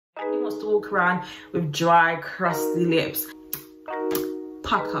He wants to walk around with dry, crusty lips.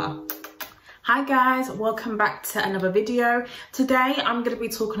 Pucker. Hi guys, welcome back to another video. Today I'm going to be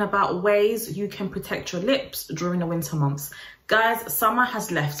talking about ways you can protect your lips during the winter months. Guys, summer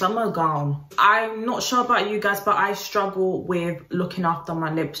has left, summer gone. I'm not sure about you guys, but I struggle with looking after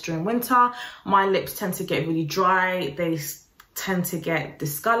my lips during winter. My lips tend to get really dry, they tend to get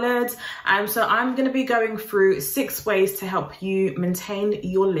discolored, and so I'm going to be going through 6 ways to help you maintain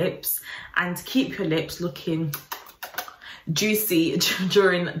your lips and keep your lips looking juicy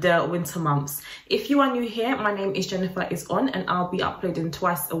during the winter months. If you are new here, my name is Jennifer is on, and I'll be uploading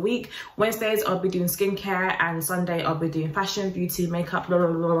twice a week. Wednesdays I'll be doing skincare, and Sunday I'll be doing fashion, beauty, makeup, blah, blah,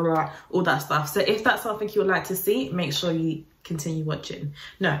 blah, blah, all that stuff. So if that's something you would like to see, make sure you continue watching.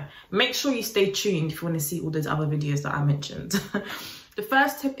 No, make sure you stay tuned if you want to see all those other videos that I mentioned. The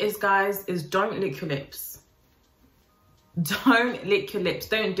first tip is, guys, is don't lick your lips. Don't lick your lips,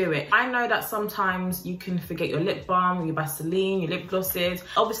 don't do it. I know that sometimes you can forget your lip balm, your Vaseline, your lip glosses.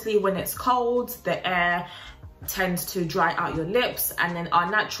 Obviously when it's cold, the air tends to dry out your lips, and then our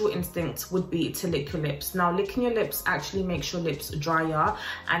natural instinct would be to lick your lips. Now, licking your lips actually makes your lips drier,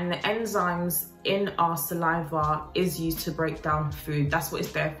 and the enzymes in our saliva is used to break down food. That's what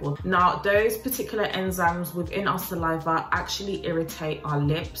it's there for. Now, those particular enzymes within our saliva actually irritate our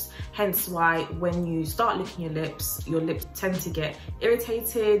lips, hence why when you start licking your lips tend to get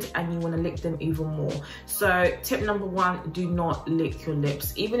irritated and you want to lick them even more. So tip number 1, do not lick your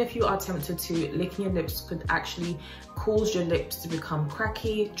lips. Even if you are tempted to, licking your lips could actually cause your lips to become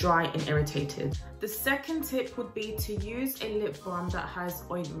cracky, dry and irritated. The second tip would be to use a lip balm that has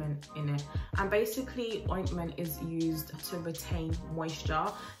ointment in it. And basically ointment is used to retain moisture.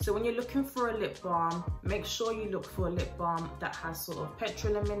 So when you're looking for a lip balm, make sure you look for a lip balm that has sort of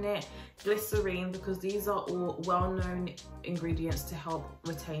petrolatum in it, glycerin, because these are all well-known ingredients to help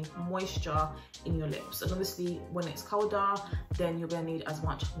retain moisture in your lips. And obviously when it's colder, then you're going to need as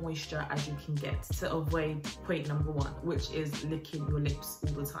much moisture as you can get to avoid point number 1, which is licking your lips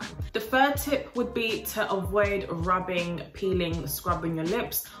all the time. The third tip would be to avoid rubbing, peeling, scrubbing your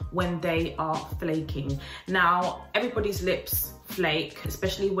lips when they are flaking. Now, everybody's lips flake,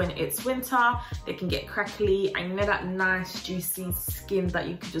 especially when it's winter. They can get crackly, and you know that nice juicy skin that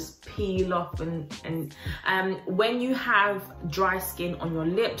you could just peel off, and when you have dry skin on your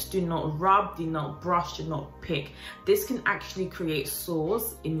lips, do not rub, do not brush, do not pick. This can actually create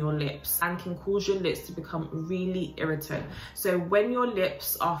sores in your lips and can cause your lips to become really irritant. So when your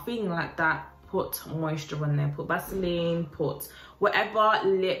lips are feeling like that, put moisture on there, put Vaseline, put whatever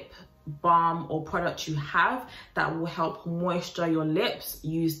lip balm or product you have that will help moisture your lips.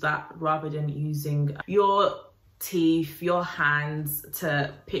 Use that rather than using your teeth, your hands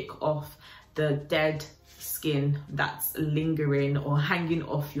to pick off the dead skin that's lingering or hanging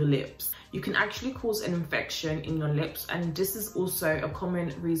off your lips. You can actually cause an infection in your lips, and this is also a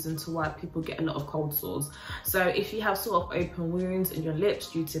common reason to why people get a lot of cold sores. So if you have sort of open wounds in your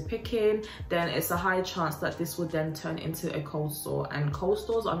lips due to picking, then it's a high chance that this would then turn into a cold sore, and cold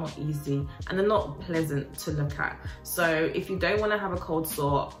sores are not easy and they're not pleasant to look at. So if you don't want to have a cold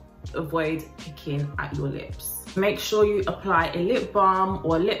sore, avoid picking at your lips. Make sure you apply a lip balm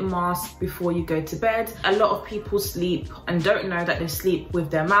or a lip mask before you go to bed. A lot of people sleep and don't know that they sleep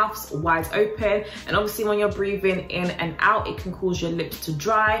with their mouths wide open, and obviously when you're breathing in and out, it can cause your lips to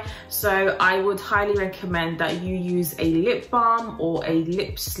dry. So I would highly recommend that you use a lip balm or a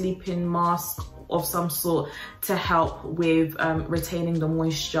lip sleeping mask of some sort to help with retaining the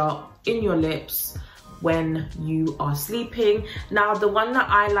moisture in your lips when you are sleeping. Now, the one that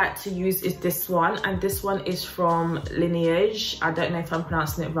I like to use is this one, and this one is from Lineage. I don't know if I'm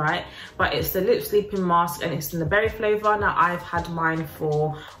pronouncing it right, but it's the lip sleeping mask and it's in the berry flavor. Now, I've had mine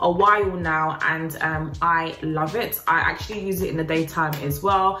for a while now, and I love it. I actually use it in the daytime as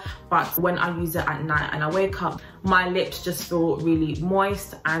well, but when I use it at night and I wake up, my lips just feel really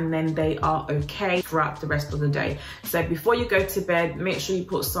moist, and then they are okay throughout the rest of the day. So before you go to bed, make sure you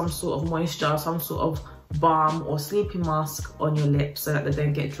put some sort of moisture, some sort of balm or sleeping mask on your lips so that they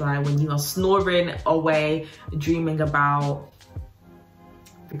don't get dry when you are snoring away, dreaming about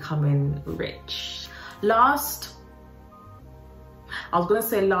becoming rich. Last, I was gonna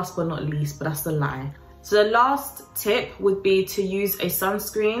say last but not least, but that's a lie. So the last tip would be to use a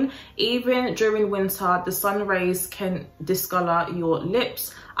sunscreen. Even during winter, the sun rays can discolor your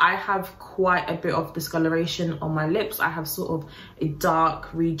lips. I have quite a bit of discoloration on my lips. I have sort of a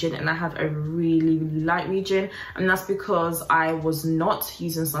dark region and I have a really light region, and that's because I was not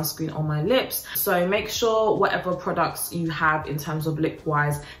using sunscreen on my lips. So make sure whatever products you have in terms of lip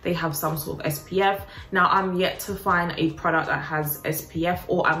wise, they have some sort of SPF. Now I'm yet to find a product that has SPF,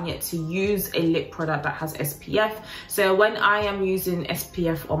 or I'm yet to use a lip product that has SPF. So when I am using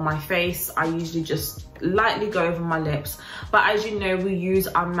SPF on my face, I usually just lightly go over my lips. But as you know, we use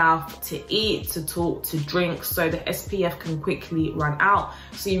our mouth to eat, to talk, to drink, so the SPF can quickly run out.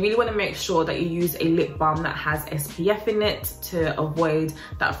 So you really want to make sure that you use a lip balm that has SPF in it to avoid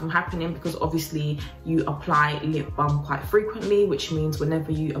that from happening, because obviously you apply lip balm quite frequently, which means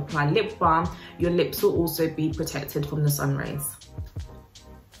whenever you apply lip balm, your lips will also be protected from the sun rays.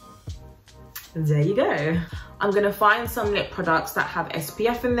 There you go. I'm gonna find some lip products that have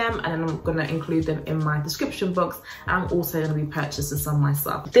SPF in them, and I'm gonna include them in my description box. I'm also gonna be purchasing some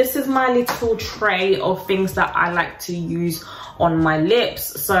myself. This is my little tray of things that I like to use on my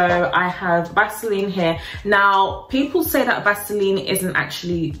lips. So I have Vaseline here. Now, people say that Vaseline isn't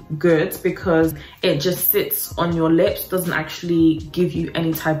actually good because it just sits on your lips, doesn't actually give you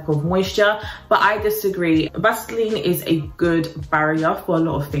any type of moisture, but I disagree. Vaseline is a good barrier for a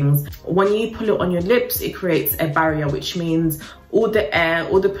lot of things. When you put it on your lips, it creates a barrier, which means all the air,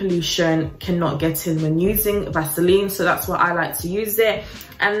 all the pollution cannot get in when using Vaseline. So that's why I like to use it.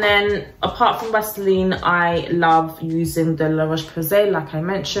 And then apart from Vaseline, I love using the La Roche-Posay, like I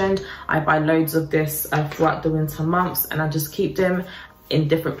mentioned. I buy loads of this throughout the winter months, and I just keep them in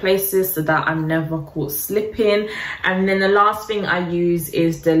different places so that I'm never caught slipping. And then the last thing I use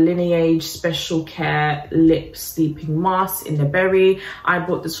is the Lineage Special Care Lip Sleeping Mask in the berry. I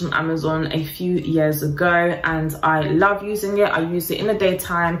bought this from Amazon a few years ago and I love using it. I use it in the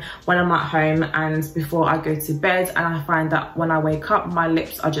daytime when I'm at home and before I go to bed, and I find that when I wake up, my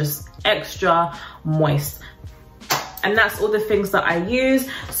lips are just extra moist. And that's all the things that I use.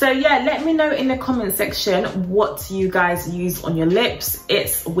 So yeah, let me know in the comment section what you guys use on your lips.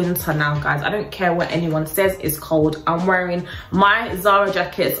 It's winter now, guys. I don't care what anyone says, it's cold. I'm wearing my Zara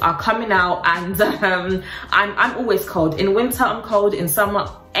jackets are coming out, and I'm always cold. In winter I'm cold, in summer,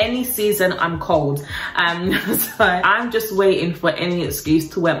 any season I'm cold. So I'm just waiting for any excuse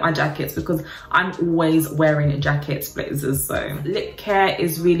to wear my jackets because I'm always wearing jackets, blazers. So lip care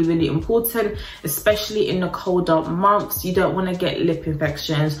is really important, especially in the colder months. You don't want to get lip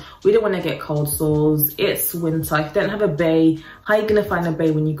infections, we don't want to get cold sores. It's winter. If you don't have a bay, how are you gonna find a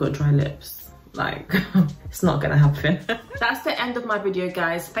bay when you got dry lips? Like, it's not gonna happen. That's the end of my video,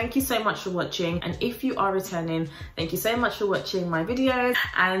 guys. Thank you so much for watching, and if you are returning, thank you so much for watching my videos,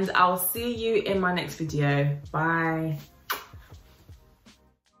 and I'll see you in my next video. Bye.